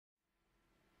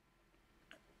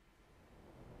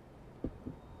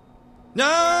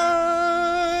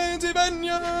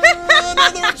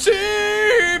Another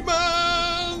achievement!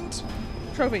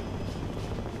 Trophy.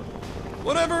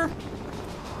 Whatever.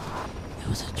 It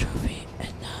was a trophy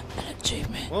and not an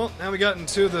achievement. Well, now we got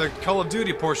into the Call of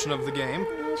Duty portion of the game.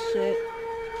 Oh, shit.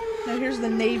 Now here's the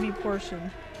Navy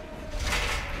portion.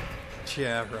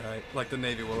 Yeah, right. Like the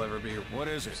Navy will ever be. What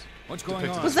is it? What's going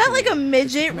on? Was that like a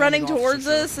midget running towards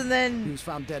us and then... He was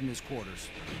found dead in his quarters.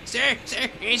 Sir,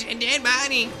 there's a dead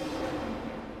body.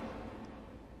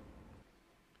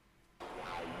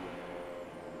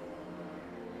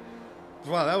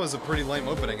 Wow, that was a pretty lame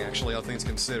opening, actually, all things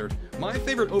considered. My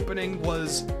favorite opening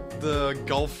was the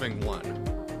golfing one.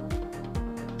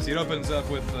 See, it opens up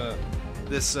with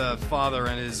this father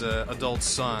and his adult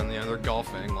son. You know, they're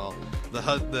golfing. Well,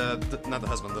 not the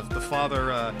husband. The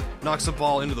father knocks the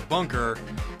ball into the bunker,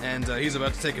 and he's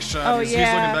about to take a shot. Oh, he's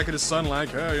yeah. looking back at his son like,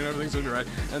 "Hey, you know, everything's going to be right."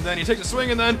 And then he takes a swing,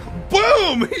 and then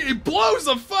boom! He blows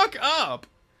the fuck up.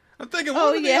 I'm thinking,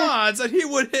 what are the odds that he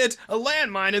would hit a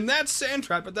landmine in that sand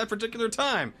trap at that particular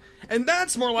time? And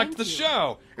that's more like the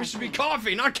show. It should be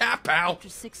coffee, not cat pal. After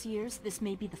 6 years, this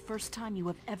may be the first time you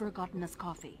have ever gotten us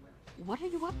coffee. What are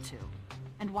you up to?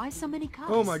 And why so many cups?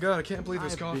 Oh my god, I can't believe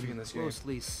there's coffee in this game. I've been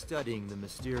closely studying the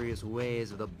mysterious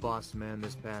ways of the boss man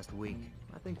this past week.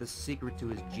 I think the secret to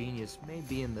his genius may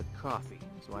be in the coffee,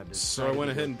 so I've decided So I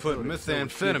went ahead and put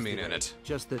methamphetamine in it.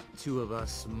 Just the two of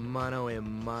us, mano a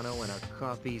mano, in a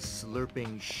coffee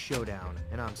slurping showdown,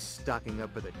 and I'm stocking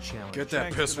up for the challenge. Get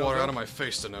that piss water out of my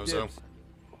face, Denozo.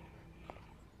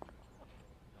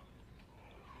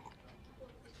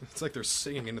 It's like they're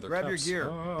singing into their Grab cups. your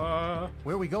gear.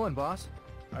 Where are we going, boss?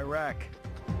 Iraq.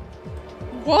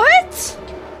 What?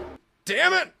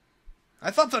 Damn it!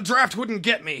 I thought the draft wouldn't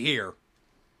get me here.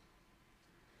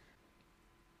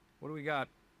 What do we got?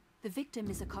 The victim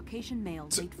is a Caucasian male,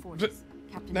 late 40s.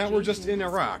 Captain Now J. we're just in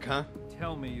Davis. Iraq, huh?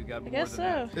 Tell me you got more guess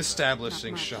than so.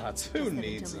 Establishing Not much. shots. Just Who that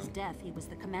needs until his them? death, he was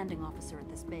the commanding officer at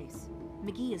this base.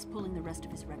 McGee is pulling the rest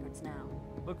of his records now.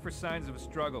 that. Look for signs of a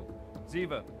struggle.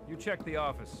 Ziva, you check the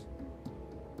office.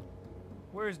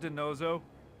 Where's Denozo?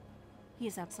 He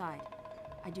is outside.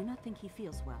 I do not think he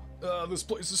feels well. This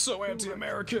place is so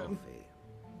anti-American.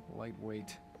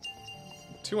 Lightweight.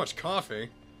 Too much coffee.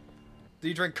 Did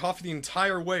you drink coffee the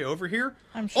entire way over here?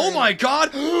 I'm sure. Oh my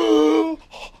god! Oh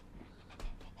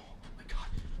my god.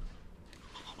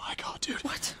 Oh my god, dude.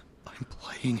 What? I'm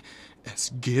playing as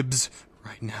Gibbs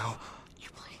right now. You're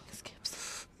playing as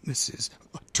Gibbs. This is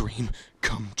a dream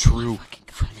come true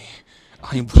for me.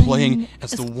 I am playing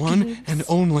as the one Gibbs. and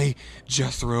only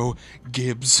Jethro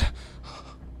Gibbs.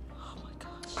 Oh my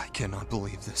gosh. I cannot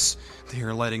believe this. They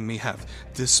are letting me have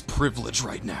this privilege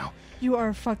right now. You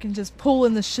are fucking just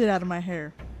pulling the shit out of my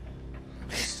hair.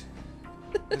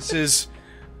 This is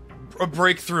a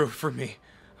breakthrough for me.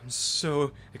 I'm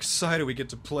so excited we get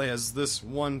to play as this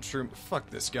one true... Fuck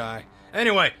this guy.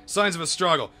 Anyway, signs of a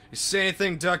struggle. You see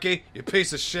anything, Ducky? You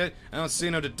piece of shit. I don't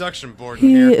see no deduction board in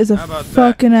He here. is a How about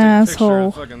fucking that? Take a picture of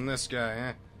asshole. fucking this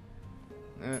guy,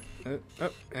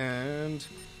 and...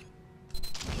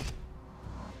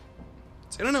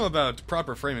 See, I don't know about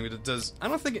proper framing, but it does... I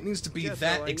don't think it needs to be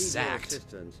that exact.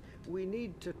 We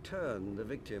need to turn the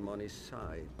victim on his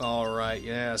side. Alright,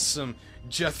 yeah, some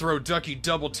Jethro Ducky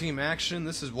double team action.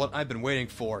 This is what I've been waiting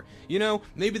for. You know,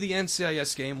 maybe the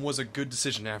NCIS game was a good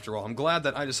decision after all. I'm glad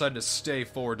that I decided to stay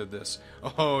forward to this.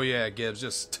 Oh yeah, Gibbs,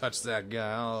 just touch that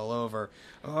guy all over.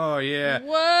 Oh yeah.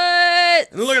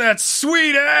 What? And look at that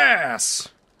sweet ass!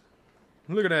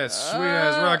 Look at that sweet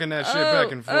ass rocking that shit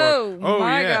back and forth. Oh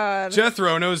my yeah, God.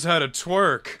 Jethro knows how to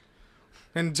twerk.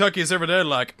 And Ducky's ever dead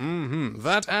like,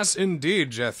 that ass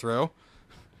indeed, Jethro.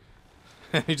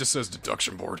 And he just says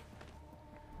deduction board.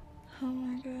 Oh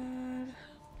my god.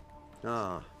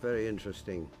 Ah, very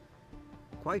interesting.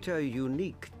 Quite a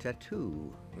unique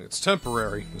tattoo. It's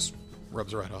temporary. Just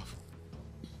rubs right off.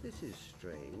 This is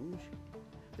strange.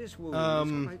 This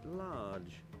wound is quite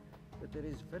large, but there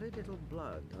is very little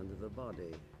blood under the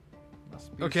body.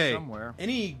 Must be Okay, somewhere.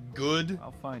 any good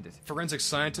I'll find it. forensic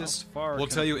scientist How far will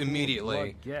can tell you a pool of immediately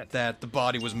blood get? that the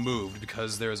body was moved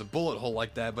because there's a bullet hole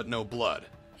like that but no blood.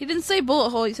 He didn't say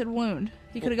bullet hole, he said wound.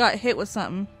 He could have got hit with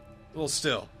something, Well,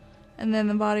 still. and then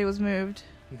the body was moved.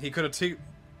 He could have...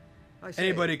 I say,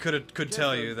 Anybody could tell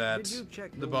Jethro, you that did you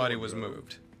check the the body was wardrobe?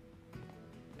 moved.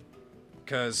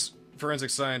 Because forensic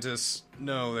scientists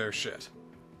know their shit.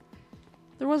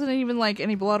 There wasn't even, like,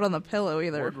 any blood on the pillow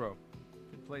either. Wardrobe.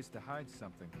 Good place to hide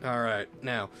something. Alright,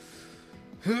 now.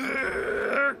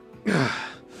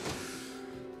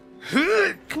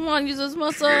 Come on, use those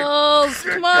muscles!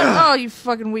 Come on! Oh, you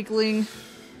fucking weakling.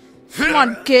 Come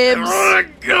on, Gibbs!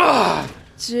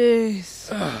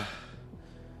 Jeez.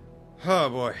 Oh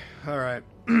boy. Alright.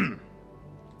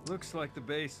 Looks like the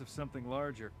base of something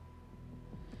larger.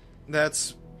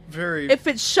 That's very... If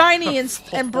it's shiny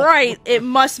and bright, it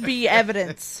must be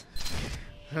evidence.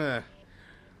 Huh.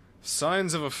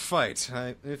 Signs of a fight,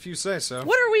 if you say so.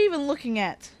 What are we even looking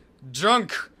at?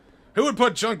 Junk! Who would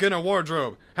put junk in a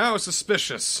wardrobe? How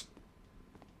suspicious.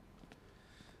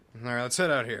 Alright, let's head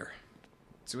out here.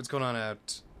 See what's going on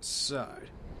outside.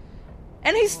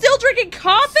 And he's still drinking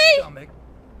coffee? Stomach.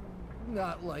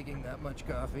 Not liking that much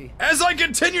coffee. As I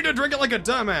continue to drink it like a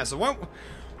dumbass,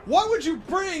 why would you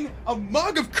bring a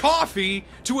mug of coffee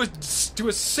to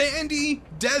a sandy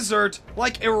desert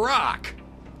like Iraq?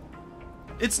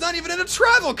 It's not even in a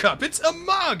travel cup. It's a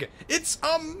mug. It's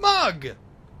a mug.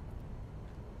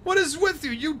 What is with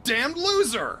you, you damned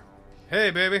loser?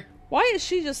 Hey, baby. Why is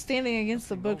she just standing against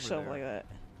the Over bookshelf there. like that?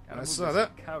 Gotta I move saw this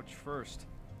that. couch first.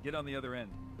 Get on the other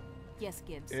end. Yes,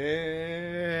 Gibbs.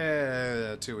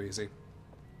 Yeah, too easy.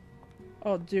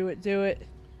 Oh, do it, do it.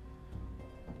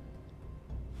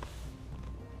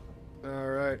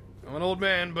 Alright, I'm an old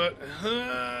man, but...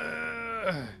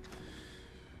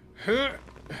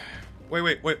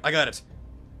 Wait, I got it.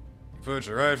 You put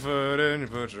your right foot in, you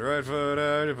put your right foot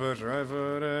out, you put your right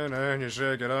foot in, and you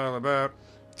shake it all about.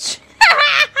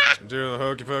 You do the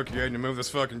hokey pokey and you move this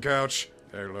fucking couch.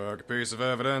 Take a look, a piece of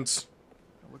evidence.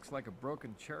 It looks like a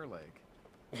broken chair leg.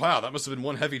 Wow, that must have been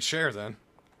one heavy chair then.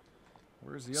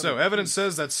 Where's the So, other evidence piece?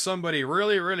 says that somebody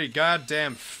really, really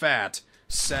goddamn fat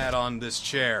sat on this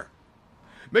chair.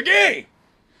 McGee!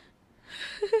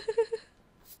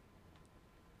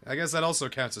 I guess that also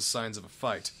counts as signs of a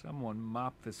fight. Someone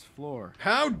mopped this floor.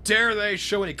 How dare they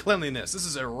show any cleanliness? This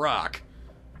is Iraq,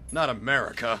 not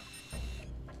America.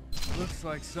 Looks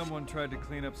like someone tried to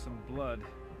clean up some blood.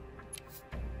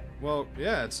 Well,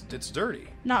 yeah, it's dirty.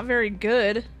 Not very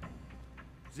good.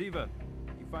 Ziva,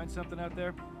 you find something out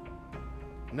there?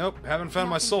 Nope, haven't found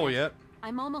my Nothing soul yet. yet.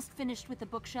 I'm almost finished with the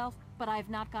bookshelf, but I've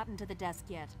not gotten to the desk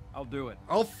yet. I'll do it.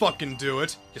 I'll fucking do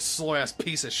it, you slow-ass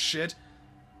piece of shit.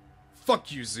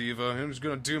 Fuck you, Ziva. I'm just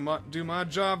gonna do my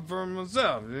job for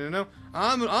myself, you know?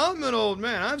 I'm an old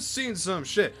man. I've seen some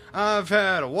shit. I've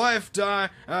had a wife die.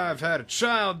 I've had a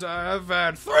child die. I've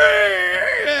had 3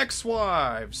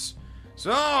 ex-wives.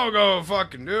 So I'll go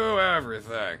fucking do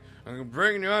everything. I'm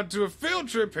bringing you out to a field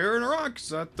trip here in Iraq,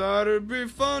 'cause I thought it'd be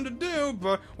fun to do,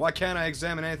 but why can't I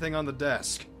examine anything on the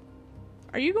desk?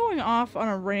 Are you going off on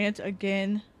a rant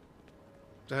again?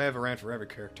 I have a rant for every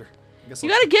character. I guess You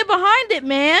I'll gotta get behind it,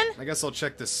 man! I guess I'll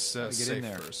check this get in safe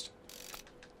there. first.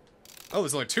 Oh,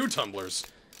 there's only 2 tumblers.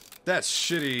 That's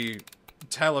shitty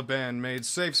Taliban-made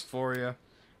safes for you.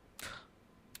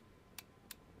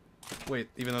 Wait,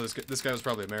 even though this guy was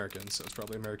probably American, so it's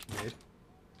probably American-made.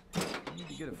 I need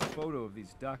to get a photo of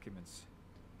these documents.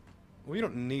 We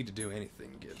don't need to do anything,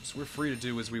 Gibbs. We're free to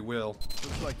do as we will.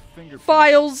 Looks like fingerprints.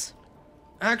 Files!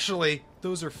 Actually,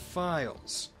 those are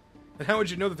files. And how would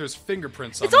you know that there's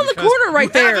fingerprints on It's them? on the Because corner right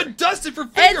you there. haven't dusted for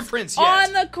fingerprints It's yet!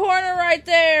 on the corner right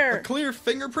there! A clear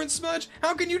fingerprint smudge?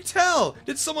 How can you tell?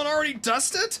 Did someone already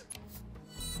dust it?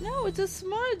 No, it's a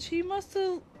smudge. He must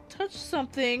have touched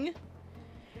something.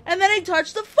 And then he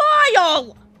touched the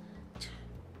file!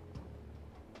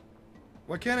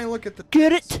 Why can't I look at the...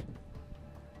 Get it?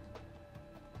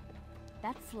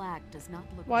 That flag does not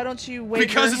look Why right. don't you wave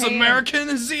Because your it's hand? American,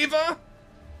 Ziva?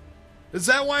 Is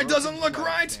that why it Broken doesn't look flag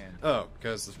right? stand. Oh,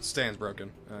 because the stand's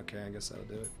broken. Okay, I guess that'll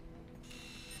do it.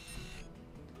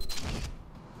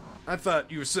 I thought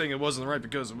you were saying it wasn't right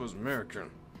because it was American.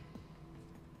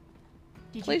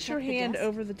 Did you Place check your the hand desk?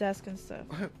 over the desk and stuff.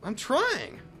 I'm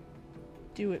trying.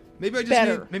 Do it. Maybe I just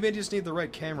Better. maybe I just need the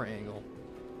right camera angle.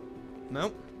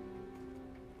 Nope.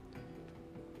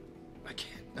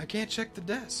 I can't check the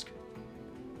desk.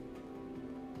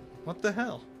 What the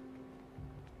hell?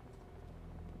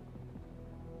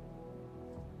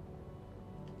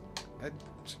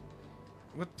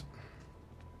 What?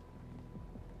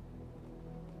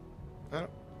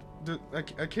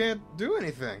 I can't do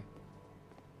anything.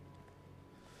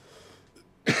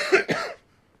 Do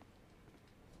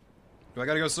I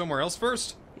gotta go somewhere else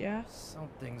first? Yeah.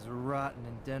 Something's rotten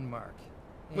in Denmark.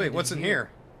 Wait, And what's in here?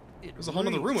 it There's a whole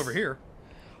other room reeks. over here.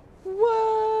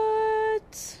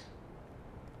 What?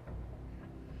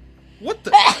 What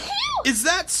the? Is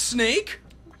that Snake?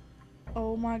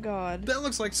 Oh my god. That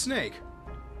looks like Snake.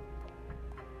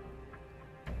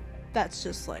 That's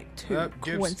just like too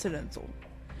Gibbs. coincidental.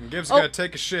 Gibbs Oh. gotta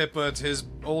take a shit, but his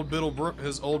old brittle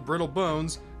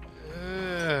bones.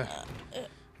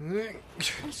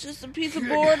 It's just a piece of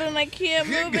board and I can't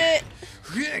move it.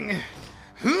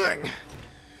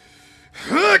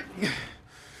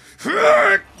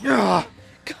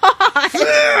 God.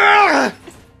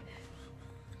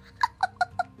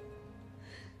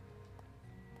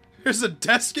 There's a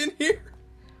desk in here?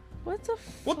 What the fuck?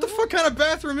 What the fuck kind of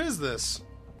bathroom is this?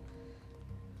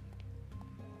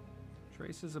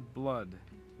 Traces of blood.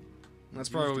 That's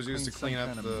probably what was used to clean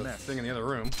up the thing in the other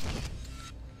room.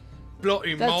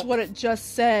 Bloody That's malt. what it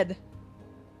just said.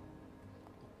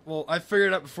 Well, I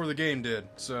figured it out before the game did,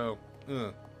 so...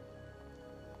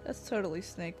 That's totally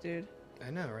Snake, dude. I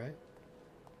know, right?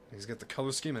 He's got the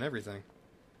color scheme and everything.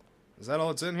 Is that all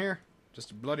that's in here?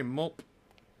 Just a bloody mop?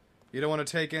 You don't want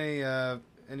to take any,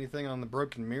 anything on the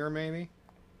broken mirror, maybe?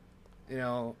 You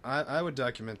know, I would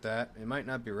document that. It might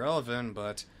not be relevant,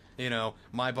 but, you know,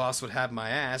 my boss would have my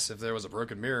ass if there was a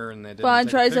broken mirror and they didn't Find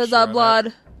take a traces picture of it.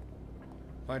 blood.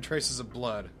 Find traces of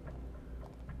blood.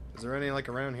 Is there any, like,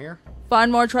 around here?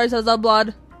 Find more traces of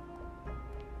blood.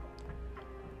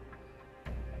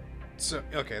 So,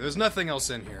 okay, there's nothing else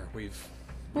in here.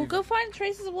 Well, go find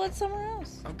traces of blood somewhere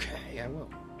else. Okay, I will.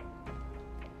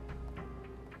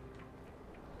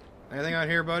 Anything out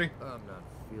here, buddy? I'm not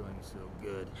feeling so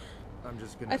good. I'm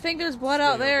just gonna. I think there's blood stay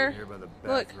out over there. here by the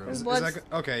Look, bathroom. there's Is blood. that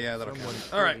okay, yeah, that'll Someone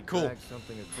count. Alright, cool. dragged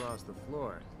something across the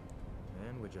floor.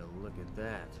 And would you look at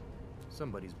that?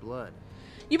 Somebody's blood.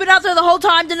 You've been out there the whole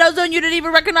time, DeNozo, and you didn't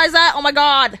even recognize that? Oh my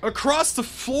god! Across the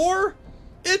floor?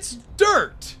 It's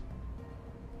dirt!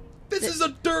 This is a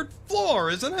dirt floor,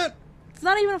 isn't it? It's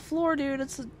not even a floor, dude.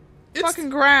 It's a It's- fucking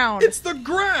ground. It's the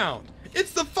ground!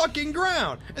 It's the fucking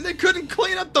ground! And they couldn't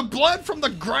clean up the blood from the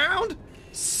ground?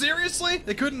 Seriously?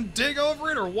 They couldn't dig over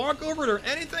it or walk over it or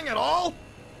anything at all?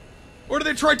 Or did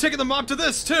they try taking the mop to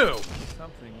this, too?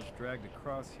 Something was dragged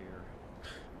across here.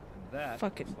 And that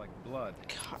Fucking- looks like blood.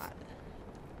 God.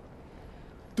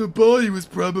 The body was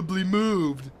probably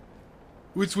moved.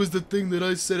 Which was the thing that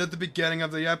I said at the beginning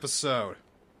of the episode.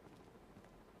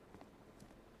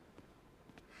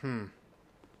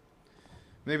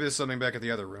 Maybe there's something back at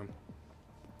the other room.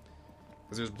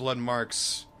 Because there's blood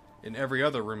marks in every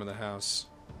other room of the house.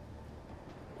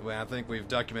 Well, I think we've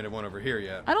documented one over here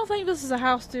yet. I don't think this is a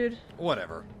house, dude.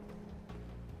 Whatever.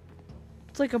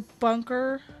 It's like a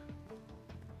bunker.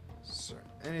 So,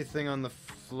 anything on the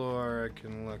floor I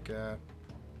can look at?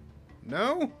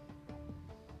 No?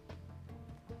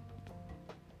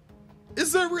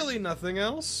 Is there really nothing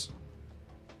else?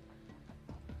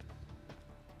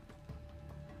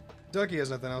 Ducky has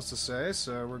nothing else to say,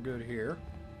 so we're good here.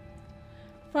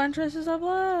 Find traces of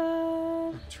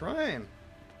blood. I'm trying.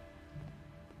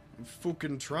 I'm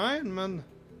fucking trying, man.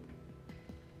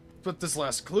 But this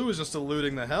last clue is just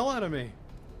eluding the hell out of me.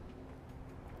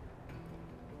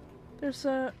 There's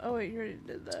a... Oh wait, you already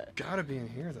did that. Gotta be in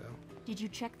here, though. Did you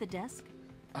check the desk?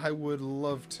 I would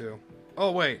love to.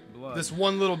 Oh, wait. Blood. This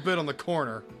one little bit on the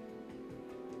corner.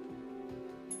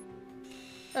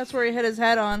 That's where he hit his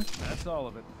head on. That's all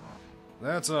of it.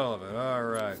 That's all of it.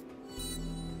 Alright.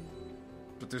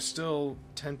 But there's still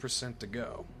 10% to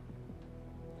go.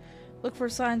 Look for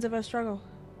signs of a struggle.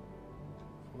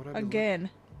 What would I be Again.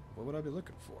 what would I be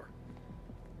looking for?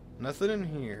 Nothing in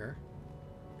here.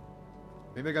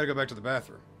 Maybe I gotta go back to the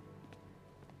bathroom.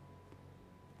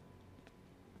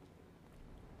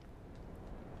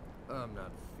 I'm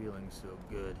not feeling so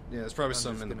good. Yeah, there's probably I'm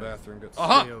something just in the gonna bathroom. Good. Stay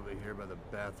Aha! over here by the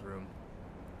bathroom.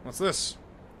 What's this?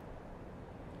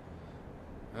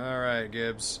 Alright,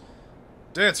 Gibbs.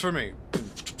 Dance for me!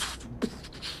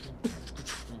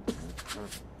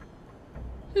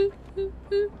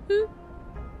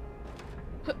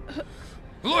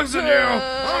 Listen, you!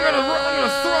 I'm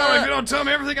gonna throw it if you don't tell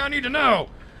me everything I need to know!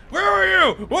 Where are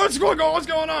you? What's going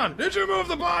on? Did you move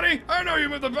the body? I know you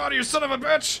moved the body, you son of a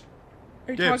bitch!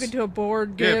 Are you Gibbs. talking to a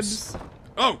board, Gibbs. Gibbs?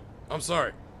 Oh! I'm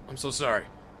sorry. I'm so sorry.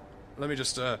 Let me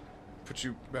just, put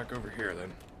you back over here,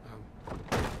 then.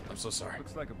 I'm so sorry.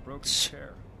 Looks like a broken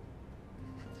chair.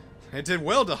 I did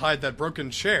well to hide that broken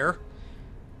chair.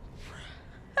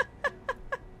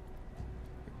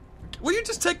 Will you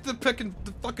just take the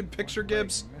fucking picture,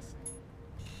 Gibbs?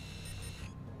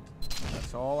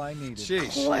 That's all I needed.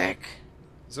 Jeez. Click.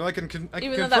 So I can Even though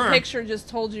confirm. that picture just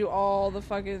told you all the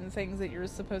fucking things that you're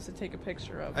supposed to take a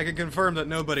picture of. I can confirm that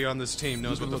nobody on this team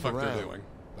knows You what can the look fuck they're around, doing.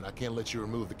 but I can't let you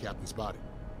remove the captain's body.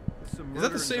 Is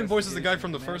that the same voice as the guy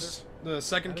from the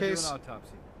second case? An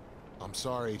autopsy. I'm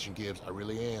sorry, Agent Gibbs, I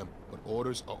really am, but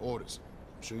orders are orders.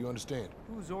 I'm sure you understand.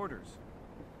 Whose orders?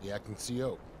 The acting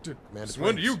CO. Commander Since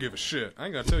when do Prince. you give a shit? I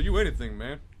ain't gonna tell you anything,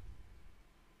 man.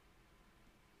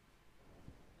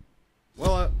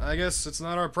 Well, I guess it's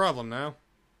not our problem now.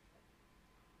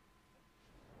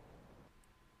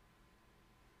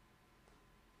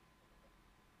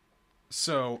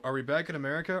 So, are we back in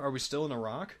America? Are we still in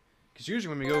Iraq? Because usually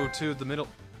when we go to the middle...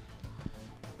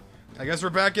 I guess we're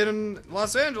back in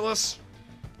Los Angeles.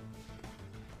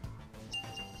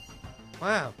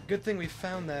 Wow, good thing we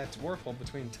found that dwarf hole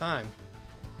between time.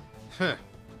 Huh.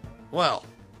 Well,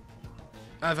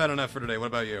 I've had enough for today. What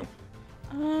about you?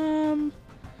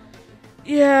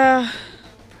 Yeah,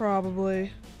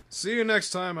 probably. See you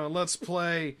next time on Let's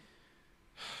Play...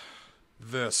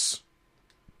 this.